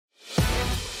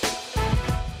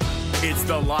It's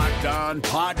the Locked On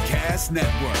Podcast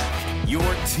Network, your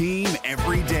team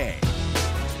every day.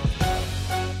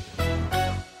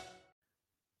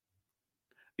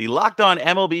 The Locked On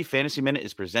MLB Fantasy Minute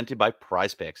is presented by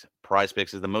Prize Picks. Prize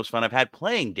Picks is the most fun I've had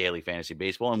playing daily fantasy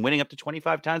baseball and winning up to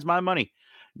 25 times my money.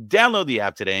 Download the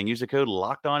app today and use the code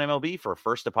LOCKEDONMLB for a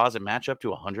first deposit match up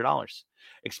to $100.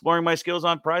 Exploring my skills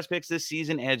on Prize Picks this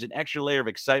season adds an extra layer of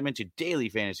excitement to daily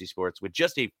fantasy sports. With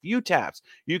just a few taps,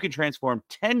 you can transform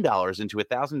 $10 into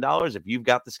 $1,000 if you've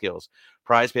got the skills.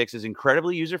 Prize Picks is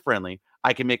incredibly user-friendly.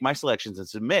 I can make my selections and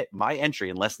submit my entry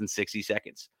in less than 60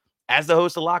 seconds. As the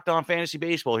host of Locked On Fantasy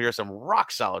Baseball, here are some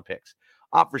rock-solid picks.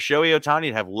 Opt for Shohei Ohtani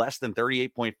to have less than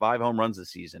 38.5 home runs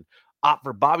this season. Opt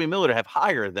for Bobby Miller to have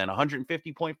higher than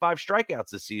 150.5 strikeouts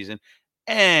this season.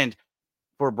 And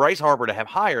for Bryce Harper to have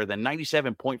higher than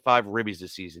 97.5 ribbies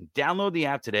this season. Download the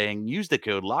app today and use the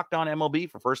code LOCKEDONMLB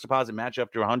for first deposit match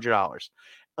up to $100.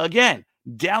 Again,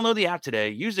 download the app today.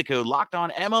 Use the code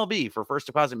LOCKEDONMLB for first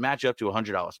deposit match up to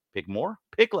 $100. Pick more,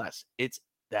 pick less. It's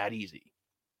that easy.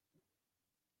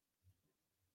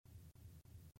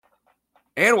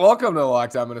 And welcome to the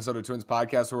Locked On Minnesota Twins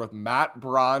podcast. We're with Matt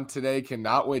Braun today.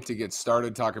 Cannot wait to get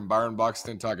started talking Byron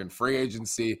Buxton, talking free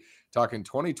agency, talking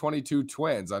 2022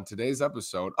 Twins on today's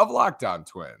episode of Locked On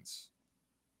Twins.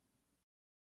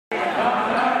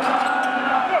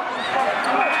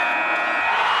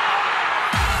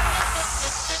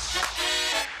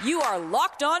 You are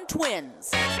Locked On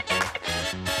Twins,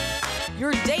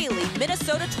 your daily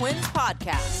Minnesota Twins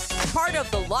podcast. Part of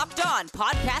the Locked On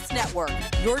Podcast Network,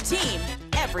 your team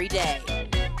every day.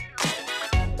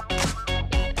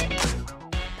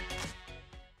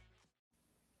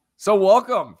 So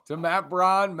welcome to Matt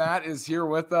Braun. Matt is here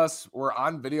with us. We're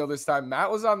on video this time.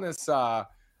 Matt was on this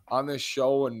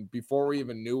show, and before we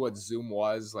even knew what Zoom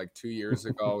was, like 2 years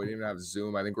ago, we didn't even have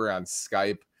Zoom. I think we were on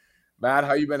Skype. Matt,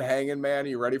 how you been hanging, man? Are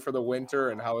you ready for the winter,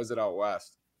 and how is it out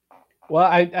west? Well,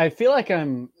 I feel like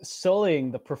I'm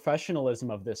sullying the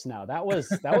professionalism of this now. That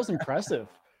was impressive.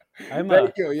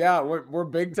 Thank you. Yeah, we're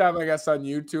big time, I guess, on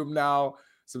YouTube now.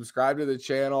 Subscribe to the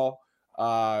channel.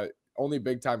 Only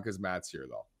big time because Matt's here,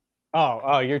 though.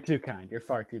 Oh, you're too kind. You're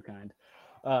far too kind.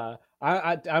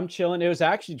 I'm chilling. It was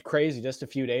actually crazy just a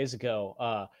few days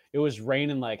ago. It was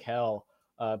raining like hell.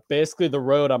 Basically, the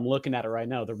road I'm looking at it right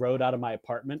now, the road out of my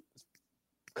apartment,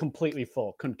 completely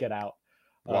full. Couldn't get out.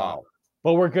 Wow.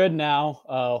 But we're good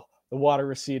now. The water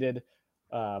receded,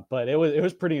 but it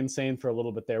was pretty insane for a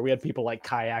little bit there. We had people like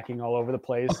kayaking all over the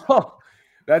place. Oh,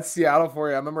 that's Seattle for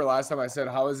you. I remember last time I said,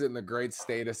 "How is it in the great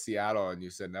state of Seattle?" And you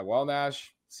said, "Well,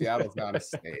 Nash, Seattle's not a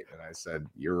state." And I said,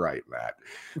 "You're right, Matt."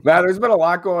 Matt, there's been a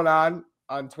lot going on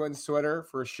Twins Twitter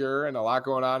for sure, and a lot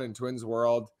going on in Twins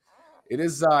world.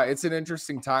 It's an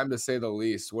interesting time to say the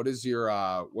least. What's your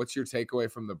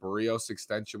takeaway from the Barrios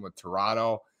extension with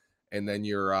Toronto, and then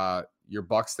your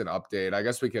Buxton update? I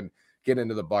guess we can get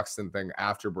into the Buxton thing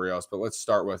after Barrios, but let's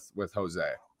start with Jose.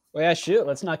 Well, yeah, shoot.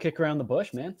 Let's not kick around the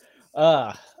bush, man.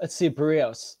 Let's see,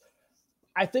 Barrios.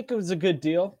 I think it was a good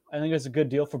deal. I think it was a good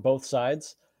deal for both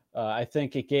sides. I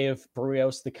think it gave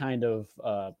Barrios the kind of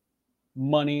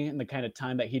money and the kind of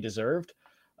time that he deserved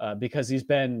because he's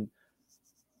been,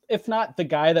 if not the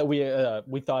guy that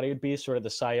we thought he would be, sort of the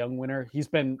Cy Young winner, he's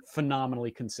been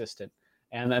phenomenally consistent,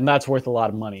 and that's worth a lot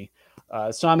of money.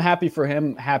 So I'm happy for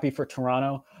him, happy for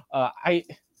Toronto. I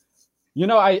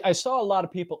saw a lot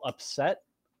of people upset,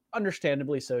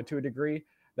 understandably so to a degree,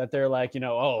 that they're like,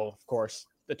 oh, of course,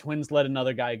 the Twins let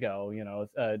another guy go.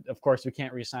 Of course, we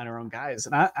can't re-sign our own guys.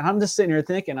 And I'm just sitting here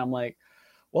thinking, I'm like,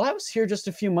 well, I was here just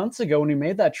a few months ago when we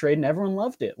made that trade and everyone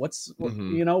loved it.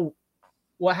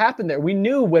 What happened there? We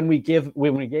knew when we gave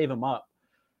him up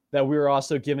that we were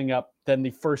also giving up then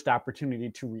the first opportunity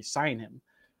to re-sign him.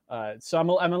 So I'm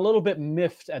a little bit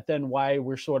miffed at then why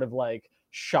we're sort of like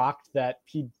shocked that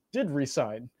he did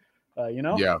re-sign,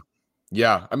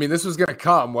 Yeah. I mean, this was going to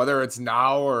come, whether it's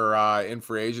now or in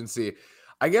free agency.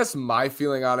 I guess my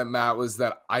feeling on it, Matt, was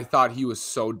that I thought he was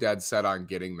so dead set on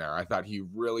getting there. I thought he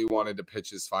really wanted to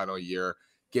pitch his final year,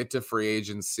 get to free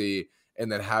agency,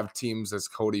 and then have teams, as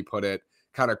Cody put it,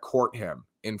 kind of court him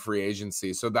in free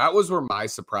agency. So that was where my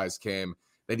surprise came,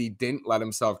 that he didn't let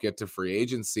himself get to free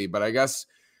agency. But I guess,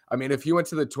 if he went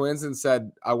to the Twins and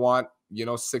said, I want,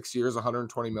 6 years,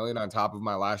 $120 million on top of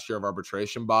my last year of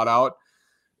arbitration bought out,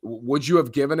 would you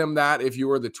have given him that if you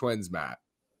were the Twins, Matt?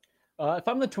 If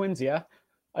I'm the Twins, yeah,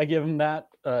 I give him that.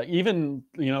 Even,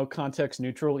 context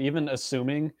neutral, even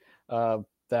assuming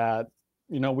that,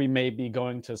 we may be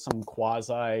going to some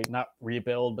quasi, not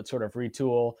rebuild, but sort of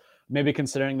retool, maybe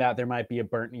considering that there might be a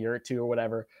burnt year or two or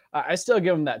whatever. I still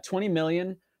give him that $20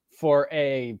 million for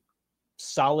a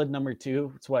solid number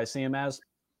 2. That's what I see him as.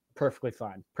 Perfectly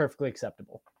fine. Perfectly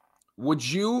acceptable.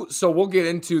 So we'll get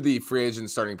into the free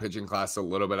agent starting pitching class a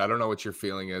little bit. I don't know what your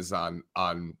feeling is on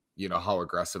how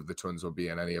aggressive the Twins will be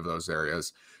in any of those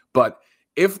areas. But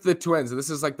if the Twins, this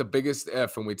is like the biggest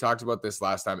if, and we talked about this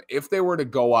last time, if they were to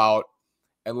go out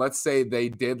and let's say they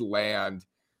did land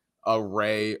a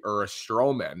Ray or a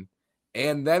Stroman,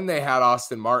 and then they had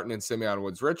Austin Martin and Simeon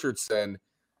Woods-Richardson,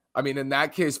 I mean, in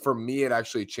that case, for me, it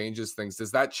actually changes things.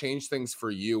 Does that change things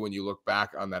for you when you look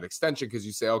back on that extension? Because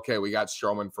you say, okay, we got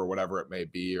Stroman for whatever it may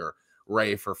be, or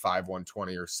Ray for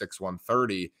 5/120 or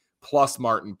 6/130, plus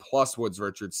Martin, plus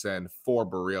Woods-Richardson for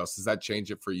Berríos. Does that change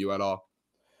it for you at all?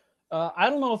 I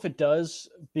don't know if it does,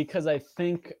 because I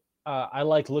think I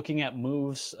like looking at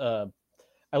moves,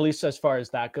 at least as far as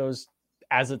that goes,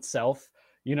 as itself.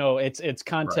 It's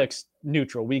context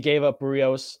neutral. We gave up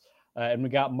Berríos. And we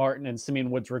got Martin and Simeon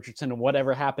Woods-Richardson, and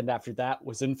whatever happened after that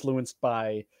was influenced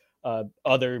by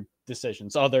other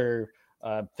decisions, other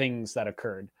things that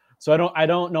occurred. So I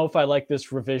don't know if I like this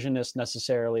revisionist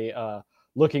necessarily,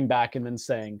 looking back and then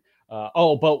saying,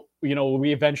 but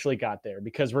we eventually got there,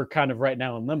 because we're kind of right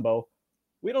now in limbo.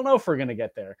 We don't know if we're going to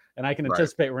get there, and I can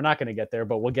anticipate we're not going to get there,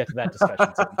 but we'll get to that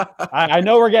discussion soon. I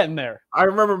know we're getting there. I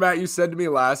remember, Matt, you said to me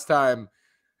last time.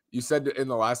 You said in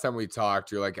the last time we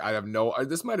talked, you're like,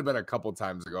 this might have been a couple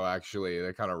times ago, actually.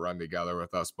 They kind of run together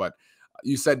with us. But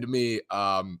you said to me,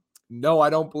 no, I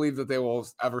don't believe that they will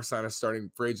ever sign a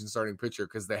free agent starting pitcher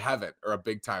because they haven't, or a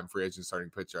big time free agent starting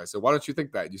pitcher. I said, why don't you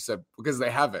think that? You said, because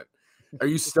they haven't. Are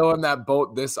you still in that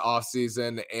boat this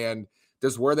offseason? And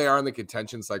does where they are in the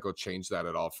contention cycle change that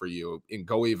at all for you and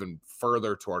go even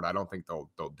further toward, I don't think they'll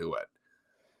do it?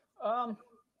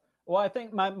 Well, I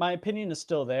think my opinion is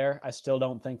still there. I still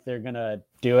don't think they're going to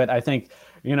do it. I think,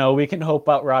 we can hope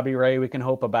about Robbie Ray. We can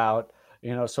hope about,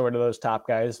 sort of those top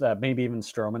guys, maybe even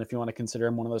Stroman, if you want to consider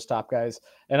him one of those top guys.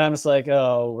 And I'm just like,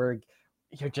 you're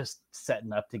just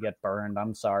setting up to get burned.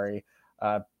 I'm sorry.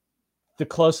 The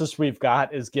closest we've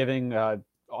got is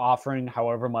offering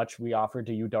however much we offered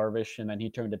to Yu Darvish, and then he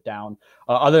turned it down.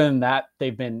 Other than that,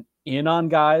 they've been in on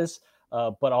guys,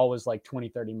 but always like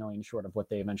 20-30 million short of what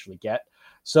they eventually get.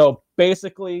 So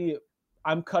basically,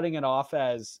 I'm cutting it off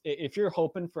as, if you're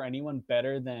hoping for anyone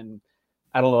better than,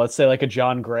 I don't know, let's say like a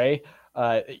John Gray,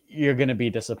 you're going to be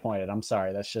disappointed. I'm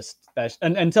sorry.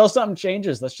 And until something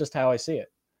changes, that's just how I see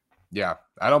it. Yeah,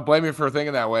 I don't blame you for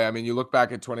thinking that way. I mean, you look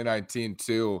back at 2019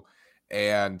 too,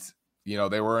 and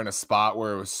they were in a spot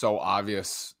where it was so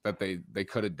obvious that they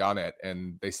could have done it,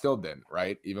 and they still didn't,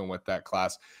 right? Even with that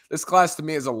class. This class to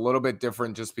me is a little bit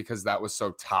different just because that was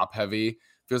so top heavy.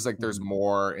 Feels like there's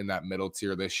more in that middle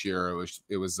tier this year.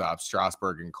 It was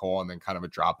Strasburg and Cole, and then kind of a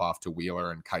drop off to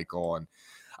Wheeler and Keuchel. And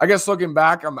I guess looking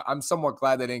back, I'm somewhat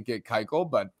glad they didn't get Keuchel,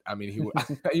 but I mean,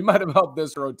 he might have helped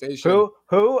this rotation.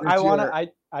 Who I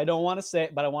don't want to say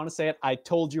it, but I want to say it. I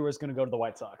told you I was going to go to the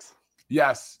White Sox.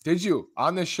 Yes. Did you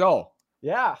on this show?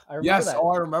 Yeah, I remember that.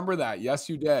 I remember that. Yes,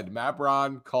 you did. Matt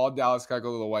Braun called Dallas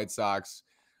Keuchel to the White Sox.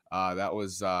 That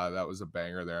was a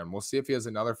banger there, and we'll see if he has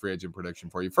another free agent prediction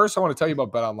for you. First, I want to tell you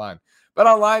about BetOnline.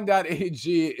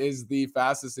 BetOnline.ag is the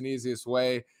fastest and easiest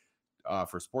way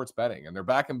for sports betting, and they're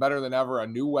back and better than ever. A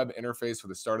new web interface for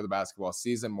the start of the basketball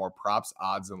season, more props,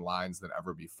 odds, and lines than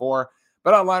ever before.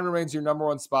 BetOnline remains your number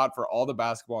one spot for all the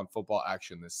basketball and football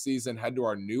action this season. Head to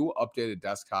our new updated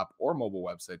desktop or mobile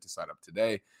website to sign up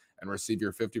today and receive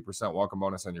your 50% welcome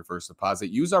bonus on your first deposit.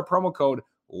 Use our promo code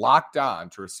LOCKEDON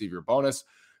to receive your bonus.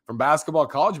 From basketball,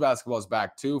 college basketball is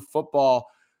back too. Football,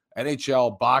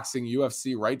 NHL, boxing,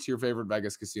 UFC, right to your favorite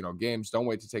Vegas casino games. Don't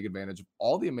wait to take advantage of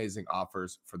all the amazing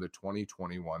offers for the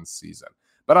 2021 season.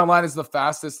 BetOnline is the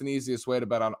fastest and easiest way to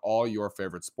bet on all your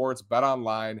favorite sports.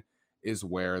 BetOnline is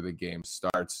where the game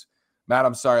starts. Matt,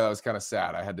 I'm sorry, that was kind of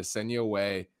sad. I had to send you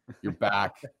away. You're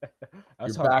back.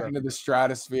 You're back into the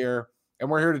stratosphere. And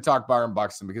we're here to talk Byron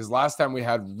Buxton, because last time we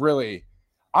had really,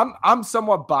 I'm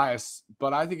somewhat biased,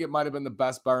 but I think it might have been the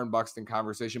best Byron Buxton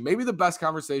conversation, maybe the best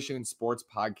conversation in sports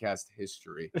podcast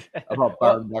history about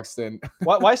Byron Buxton.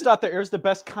 Why stop there? It was the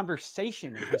best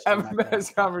conversation in history.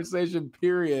 Best conversation,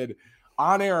 period,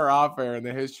 on air or off air, in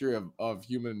the history of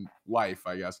human life,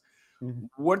 I guess. Mm-hmm.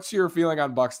 What's your feeling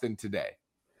on Buxton today?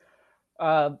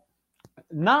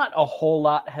 Not a whole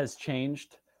lot has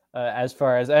changed as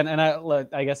far as, and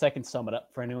I guess I can sum it up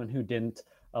for anyone who didn't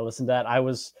listen to that. I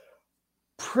was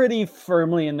pretty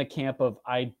firmly in the camp of,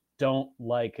 I don't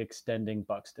like extending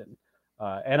Buxton.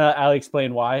 And I'll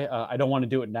explain why. I don't want to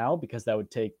do it now because that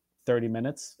would take 30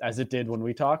 minutes, as it did when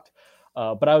we talked.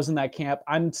 But I was in that camp.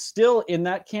 I'm still in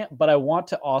that camp, but I want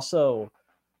to also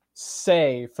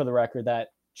say, for the record,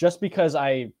 that just because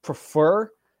I prefer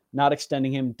not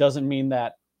extending him doesn't mean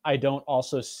that I don't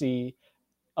also see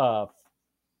a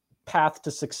path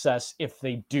to success if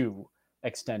they do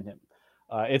extend him.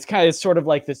 It's sort of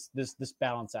like this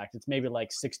balance act. It's maybe like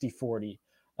 60-40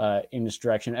 in this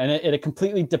direction. And it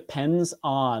completely depends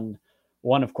on,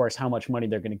 one, of course, how much money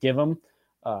they're going to give him.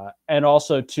 And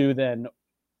also, two, then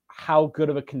how good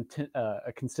of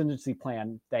a contingency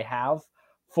plan they have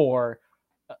for,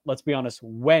 let's be honest,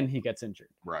 when he gets injured.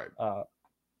 Right.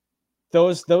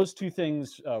 Those two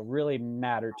things really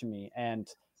matter to me. And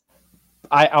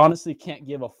I honestly can't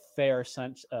give a fair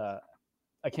sense.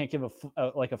 I can't give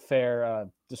a fair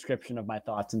description of my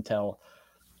thoughts until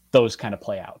those kind of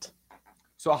play out.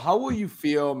 So how will you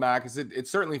feel, Matt? Because it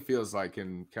certainly feels like,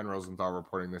 in Ken Rosenthal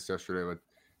reporting this yesterday with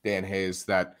Dan Hayes,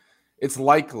 that it's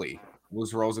likely,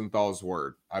 was Rosenthal's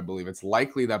word, I believe, it's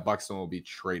likely that Buxton will be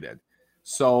traded.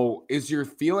 So is your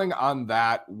feeling on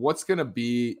that? What's going to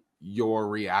be your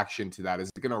reaction to that? Is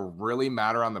it going to really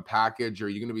matter on the package? Or are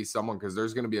you going to be someone, because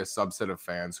there's going to be a subset of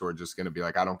fans who are just going to be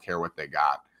like, I don't care what they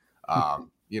got.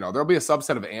 There'll be a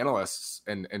subset of analysts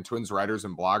and Twins writers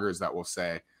and bloggers that will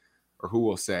say, or who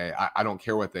will say, I don't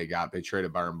care what they got. They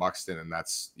traded Byron Buxton, and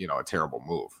that's, a terrible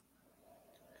move.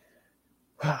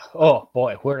 Oh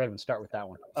boy, where do I even start with that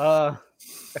one?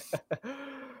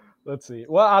 Let's see.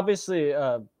 Well, obviously,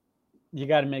 you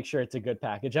got to make sure it's a good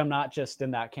package. I'm not just in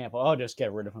that camp. Oh, just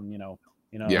get rid of him.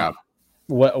 Yeah.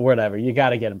 Whatever. You got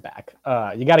to get him back.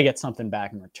 You got to get something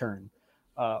back in return.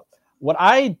 What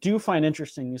I do find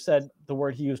interesting, you said the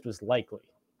word he used was likely,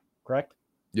 correct?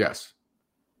 Yes.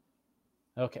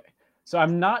 Okay. So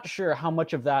I'm not sure how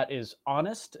much of that is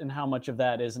honest and how much of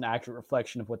that is an accurate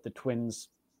reflection of what the Twins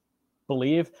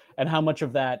believe, and how much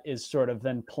of that is sort of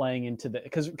then playing into the,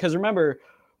 because remember,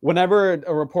 whenever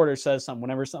a reporter says something,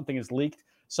 whenever something is leaked,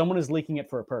 someone is leaking it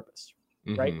for a purpose,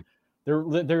 right?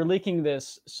 They're leaking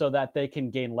this so that they can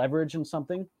gain leverage in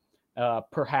something,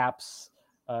 perhaps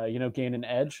gain an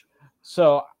edge.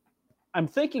 So I'm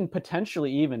thinking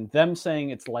potentially even them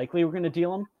saying it's likely we're going to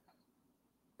deal him,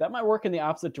 that might work in the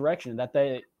opposite direction, that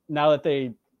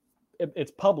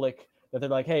it's public that they're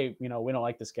like, hey, we don't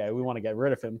like this guy, we want to get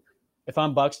rid of him. If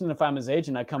I'm Buxton, if I'm his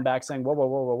agent, I come back saying,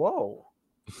 whoa,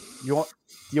 you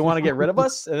want to get rid of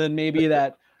us? And then maybe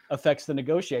that affects the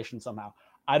negotiation somehow.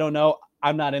 I don't know.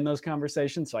 I'm not in those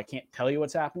conversations, so I can't tell you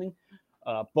what's happening.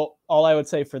 But all I would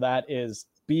say for that is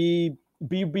be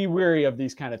wary of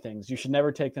these kind of things. You should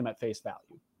never take them at face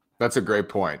value. That's a great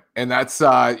point. And that's,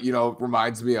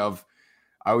 reminds me of,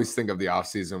 I always think of the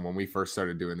offseason when we first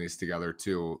started doing these together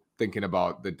too, thinking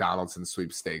about the Donaldson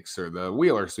sweepstakes or the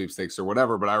Wheeler sweepstakes or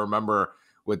whatever. But I remember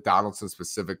with Donaldson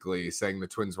specifically saying the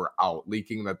Twins were out,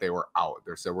 leaking that they were out.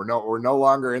 They said, we're no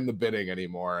longer in the bidding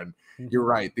anymore. And you're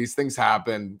right. These things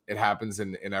happen. It happens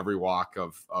in every walk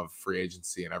of free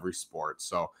agency in every sport.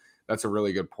 So that's a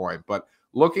really good point. But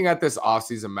looking at this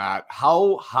offseason, Matt,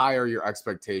 how high are your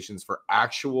expectations for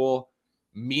actual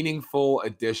meaningful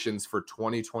additions for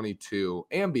 2022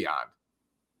 and beyond?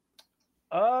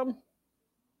 I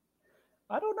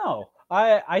don't know.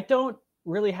 I don't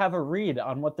really have a read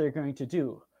on what they're going to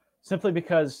do, simply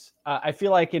because I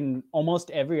feel like in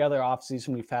almost every other offseason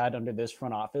we've had under this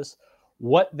front office,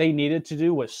 what they needed to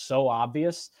do was so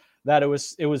obvious that it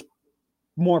was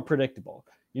more predictable.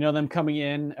 Them coming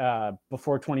in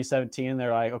before 2017,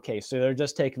 they're like, okay, so they're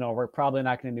just taking over, probably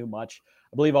not going to do much.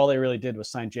 I believe all they really did was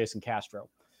sign Jason Castro.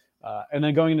 And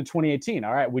then going into 2018,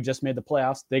 all right, we just made the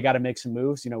playoffs. They got to make some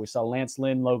moves. We saw Lance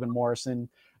Lynn, Logan Morrison,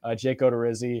 Jake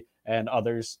Odorizzi, and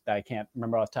others that I can't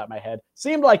remember off the top of my head.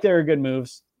 Seemed like they were good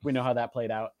moves. We know how that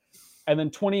played out. And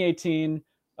then 2018,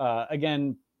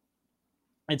 again,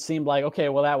 it seemed like, okay,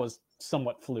 well, that was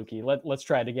somewhat fluky. Let's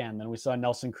try it again. Then we saw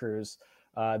Nelson Cruz.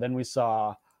 Then we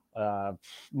saw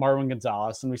Marwin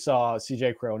Gonzalez, and we saw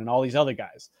CJ Crone and all these other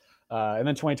guys. And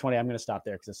then 2020, I'm going to stop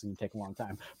there because this is going to take a long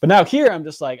time. But now here, I'm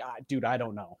just like, dude, I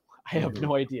don't know. I have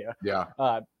no idea. Yeah.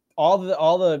 All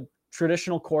the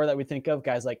traditional core that we think of,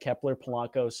 guys like Kepler,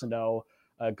 Polanco, Sano,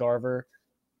 Garver,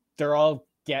 they're all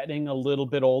getting a little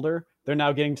bit older. They're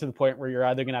now getting to the point where you're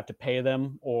either going to have to pay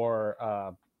them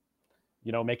or,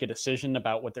 make a decision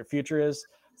about what their future is.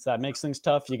 So that makes things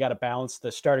tough. You got to balance the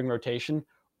starting rotation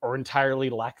or entirely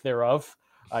lack thereof.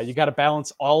 You got to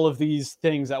balance all of these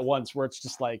things at once where it's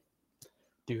just like,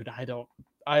 dude,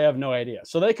 I have no idea.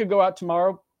 So they could go out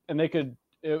tomorrow and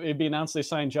it'd be announced they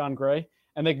signed John Gray,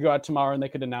 and they could go out tomorrow and they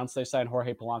could announce they signed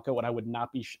Jorge Polanco, and I would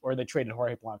not be, or they traded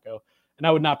Jorge Polanco, and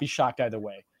I would not be shocked either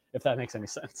way, if that makes any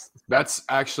sense. That's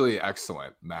actually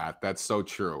excellent, Matt. That's so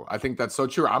true. I think that's so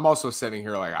true. I'm also sitting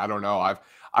here like, I don't know.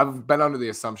 I've been under the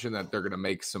assumption that they're going to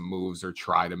make some moves or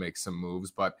try to make some moves,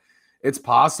 but it's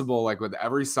possible, like with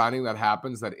every signing that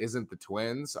happens that isn't the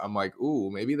Twins, I'm like,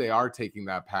 ooh, maybe they are taking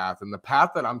that path. And the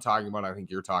path that I'm talking about, I think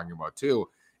you're talking about too,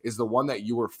 is the one that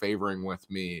you were favoring with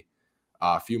me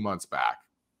a few months back,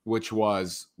 which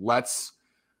was as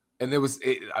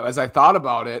I thought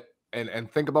about it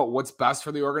and think about what's best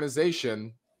for the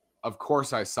organization, of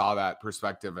course I saw that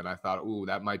perspective and I thought, ooh,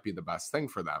 that might be the best thing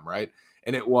for them, right?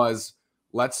 And it was,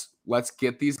 let's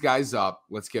get these guys up.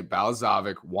 Let's get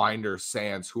Balazovic, Winder,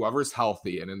 Sands, whoever's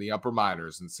healthy and in the upper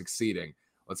minors and succeeding.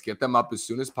 Let's get them up as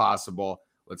soon as possible.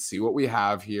 Let's see what we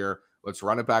have here. Let's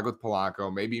run it back with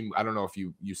Polanco. Maybe, I don't know if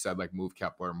you said like move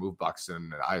Kepler, move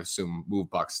Buxton. I assume move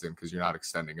Buxton because you're not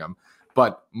extending them.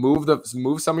 But move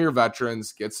some of your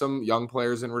veterans, get some young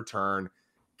players in return,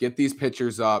 get these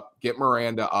pitchers up, get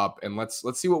Miranda up, and let's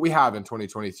see what we have in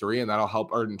 2023, and that'll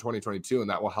help, or in 2022, and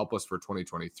that will help us for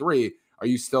 2023. Are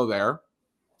you still there?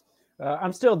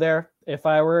 I'm still there. If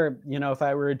I were a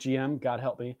GM, God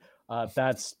help me,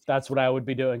 that's what I would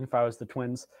be doing if I was the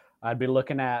Twins. I'd be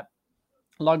looking at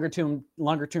longer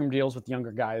term deals with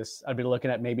younger guys. I'd be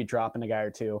looking at maybe dropping a guy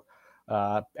or two,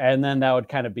 and then that would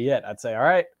kind of be it. I'd say, all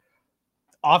right,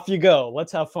 off you go.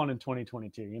 Let's have fun in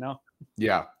 2022, you know?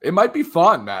 Yeah, it might be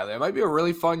fun, Matt. It might be a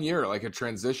really fun year, like a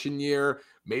transition year.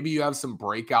 Maybe you have some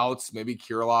breakouts. Maybe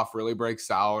Kirilloff really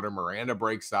breaks out or Miranda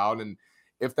breaks out. And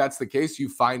if that's the case, you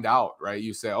find out, right?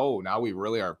 You say, oh, now we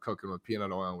really are cooking with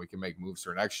peanut oil and we can make moves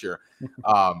for next year,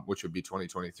 which would be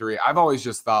 2023. I've always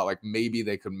just thought like maybe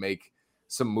they could make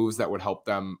some moves that would help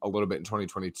them a little bit in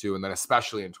 2022. And then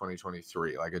especially in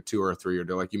 2023, like a 2 or 3 year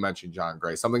deal, like you mentioned, John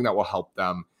Gray, something that will help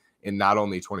them in not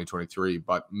only 2023,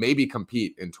 but maybe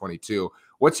compete in 22.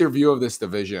 What's your view of this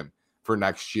division for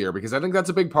next year? Because I think that's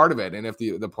a big part of it. And if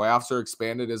the playoffs are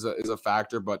expanded is a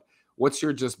factor, but what's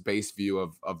your just base view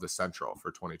of the Central for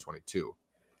 2022?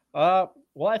 Well,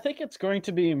 I think it's going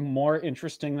to be more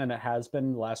interesting than it has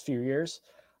been the last few years.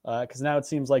 Because now it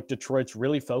seems like Detroit's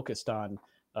really focused on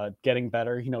getting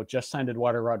better. Just signed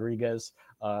Eduardo Rodriguez,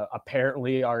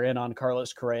 apparently are in on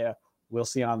Carlos Correa. We'll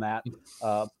see on that.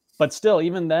 But still,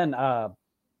 even then,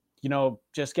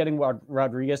 just getting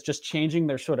Rodriguez, just changing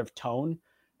their sort of tone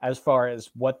as far as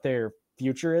what their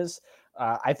future is.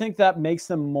 I think that makes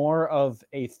them more of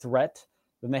a threat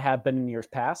than they have been in years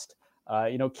past.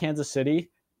 Kansas City,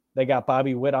 they got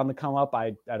Bobby Witt on the come up.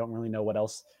 I don't really know what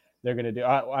else they're going to do.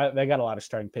 They got a lot of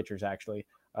starting pitchers, actually.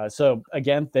 So,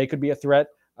 again, they could be a threat.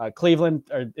 Cleveland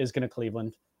is going to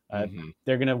Cleveland.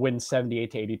 They're going to win 78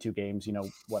 to 82 games,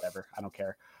 whatever. I don't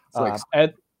care.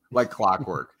 Like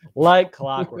clockwork. Like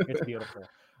clockwork. It's beautiful.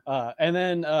 And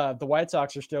then the White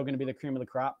Sox are still going to be the cream of the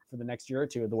crop for the next year or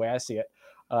two, the way I see it.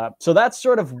 So that's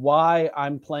sort of why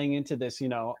I'm playing into this.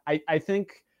 I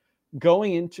think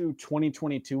going into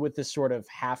 2022 with this sort of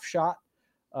half shot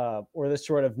or this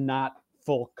sort of not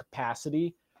full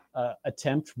capacity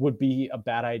attempt would be a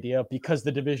bad idea because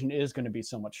the division is going to be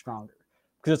so much stronger.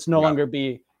 Because it's no longer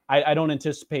I don't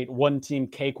anticipate one team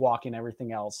cakewalking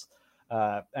everything else.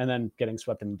 And then getting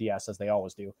swept in DS as they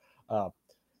always do.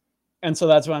 And so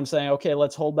that's why I'm saying, okay,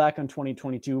 let's hold back on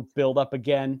 2022, build up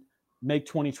again, make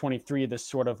 2023 this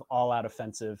sort of all-out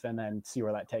offensive, and then see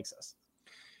where that takes us.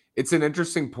 It's an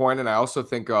interesting point, and I also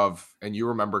think of, and you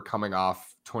remember coming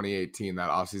off 2018, that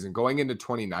offseason, going into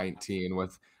 2019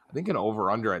 with, I think, an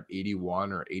over-under at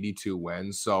 81 or 82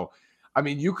 wins. So, I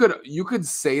mean, you could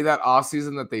say that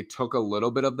offseason that they took a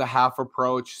little bit of the half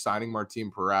approach, signing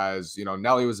Martin Perez.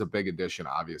 Nelly was a big addition,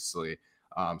 obviously.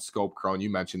 Scope Crone,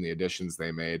 you mentioned the additions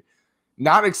they made.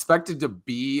 Not expected to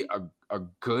be a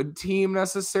good team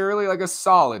necessarily, like a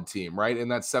solid team, right? In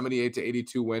that 78 to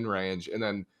 82 win range. And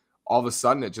then all of a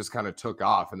sudden it just kind of took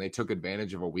off and they took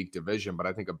advantage of a weak division. But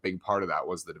I think a big part of that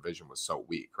was the division was so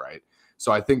weak, right?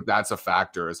 So I think that's a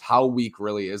factor, is how weak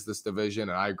really is this division.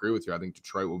 And I agree with you. I think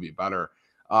Detroit will be better.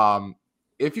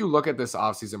 If you look at this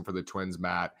offseason for the Twins,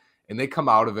 Matt, and they come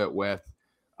out of it with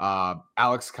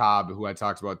Alex Cobb, who I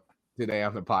talked about today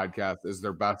on the podcast, is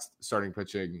their best starting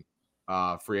pitching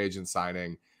free agent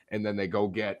signing. And then they go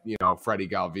get, Freddie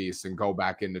Galvis and go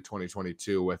back into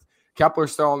 2022 with Kepler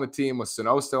still on the team, with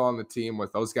Sano still on the team,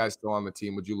 with those guys still on the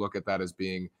team. Would you look at that as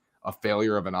being a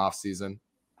failure of an offseason?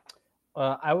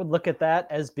 I would look at that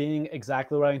as being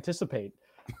exactly what I anticipate.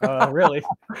 Really.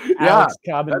 Yeah, Alex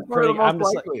Cobb and Freddie.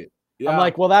 I'm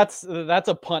like, well, that's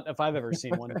a punt if I've ever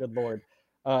seen one. Good Lord.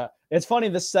 It's funny.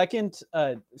 The second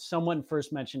someone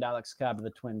first mentioned Alex Cobb of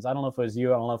the Twins, I don't know if it was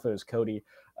you. I don't know if it was Cody.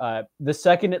 The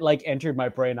second it entered my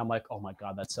brain, I'm like, oh my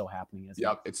God, that's so happening.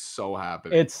 Yep. It's so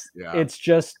happening. It's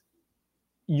just,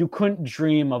 you couldn't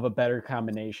dream of a better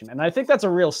combination. And I think that's a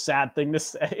real sad thing to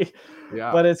say,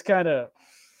 but it's kind of,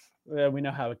 we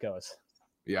know how it goes.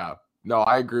 Yeah. No,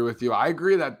 I agree with you. I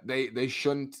agree that they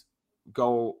shouldn't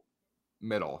go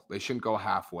middle. They shouldn't go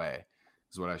halfway,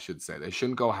 is what I should say. They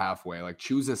shouldn't go halfway. Like,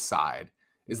 choose a side.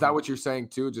 Is that what you're saying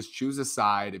too? Just choose a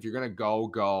side. If you're going to go,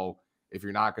 go. If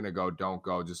you're not going to go, don't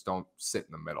go. Just don't sit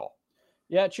in the middle.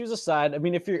 Yeah, choose a side. I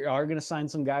mean, if you are going to sign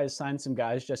some guys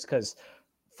just because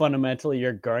fundamentally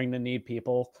you're going to need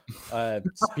people.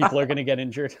 People are going to get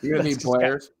injured. You're going to need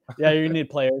players. Yeah, you're going to need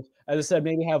players. As I said,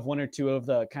 maybe have one or two of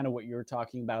the kind of what you were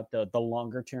talking about, the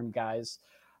longer term guys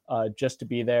just to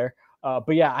be there.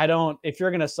 But yeah, if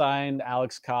you're going to sign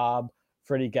Alex Cobb,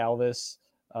 Freddie Galvis,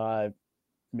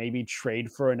 maybe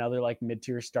trade for another like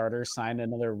mid-tier starter, sign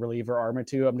another reliever arm or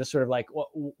two. I'm just sort of like,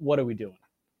 what are we doing?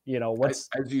 You know, as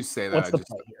you say that,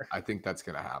 I think that's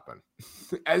going to happen.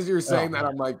 As you're saying that,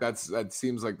 I'm like, that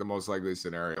seems like the most likely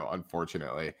scenario,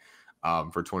 unfortunately,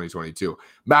 for 2022.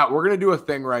 Matt, we're going to do a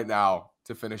thing right now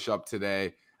to finish up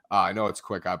today. I know it's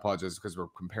quick. I apologize because we're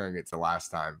comparing it to last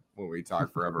time when we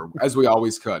talked forever, as we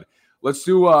always could. Let's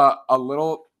do a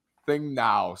little thing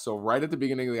now. So right at the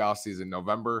beginning of the offseason,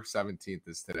 November 17th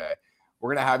is today.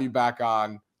 We're going to have you back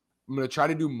on. I'm going to try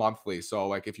to do monthly. So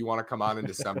like if you want to come on in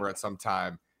December at some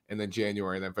time, and then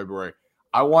January, and then February,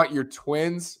 I want your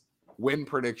Twins win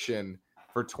prediction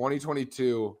for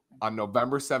 2022 on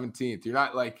November 17th. You're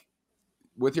not like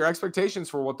with your expectations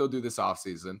for what they'll do this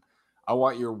offseason. I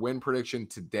want your win prediction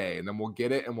today, and then we'll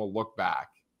get it and we'll look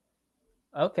back.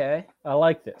 Okay. I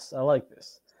like this.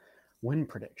 Win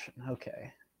prediction.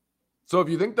 Okay. So if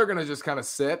you think they're going to just kind of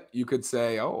sit, you could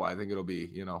say, oh, I think it'll be,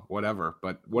 whatever.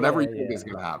 But whatever you think is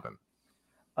going to happen.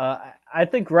 I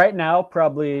think right now,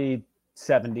 probably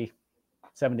 70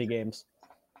 games.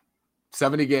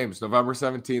 70 games. November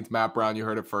 17th, Matt Braun, you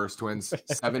heard it first. Twins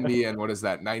 70 and what is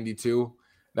that, 92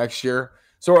 next year.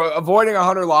 So we're avoiding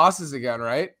 100 losses again,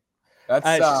 right?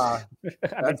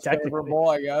 That's favorable,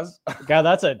 I guess. God,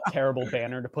 that's a terrible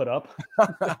banner to put up.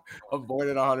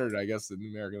 Avoided 100, I guess, in the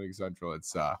American League Central.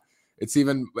 It's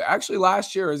even actually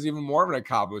last year is even more of an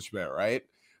accomplishment, right?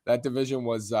 That division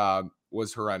was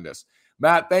horrendous.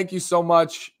 Matt, thank you so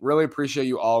much. Really appreciate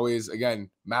you always. Again,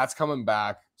 Matt's coming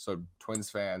back, so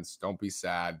Twins fans, don't be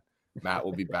sad. Matt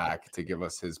will be back to give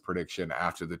us his prediction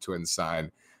after the Twins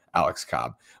sign Alex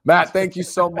Cobb. Matt, thank you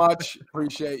so much.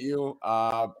 Appreciate you.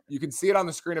 You can see it on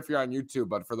the screen if you're on YouTube,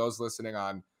 but for those listening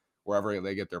on wherever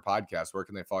they get their podcast, where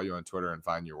can they follow you on Twitter and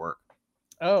find your work?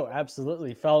 Oh,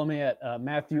 absolutely. Follow me at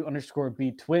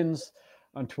Matthew_B_Twins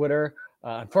on Twitter.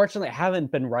 Unfortunately, I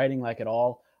haven't been writing like at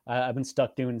all. I've been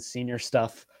stuck doing senior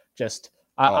stuff.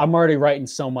 I'm already writing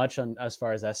so much on as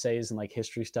far as essays and like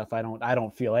history stuff. I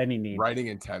don't feel any need. Writing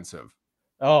intensive.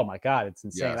 Oh my God, it's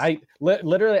insane. Yes.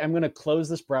 Literally, I'm going to close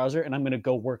this browser and I'm going to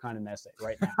go work on an essay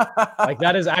right now. Like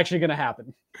that is actually going to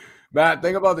happen. Matt,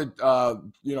 think about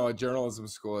a journalism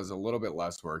school is a little bit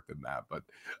less work than that,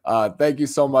 but thank you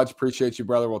so much. Appreciate you,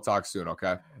 brother. We'll talk soon.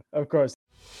 Okay. Of course.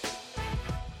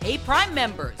 Hey, Prime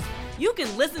members, you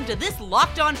can listen to this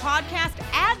Locked On podcast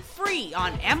ad-free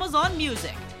on Amazon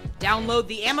Music. Download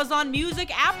the Amazon Music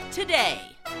app today.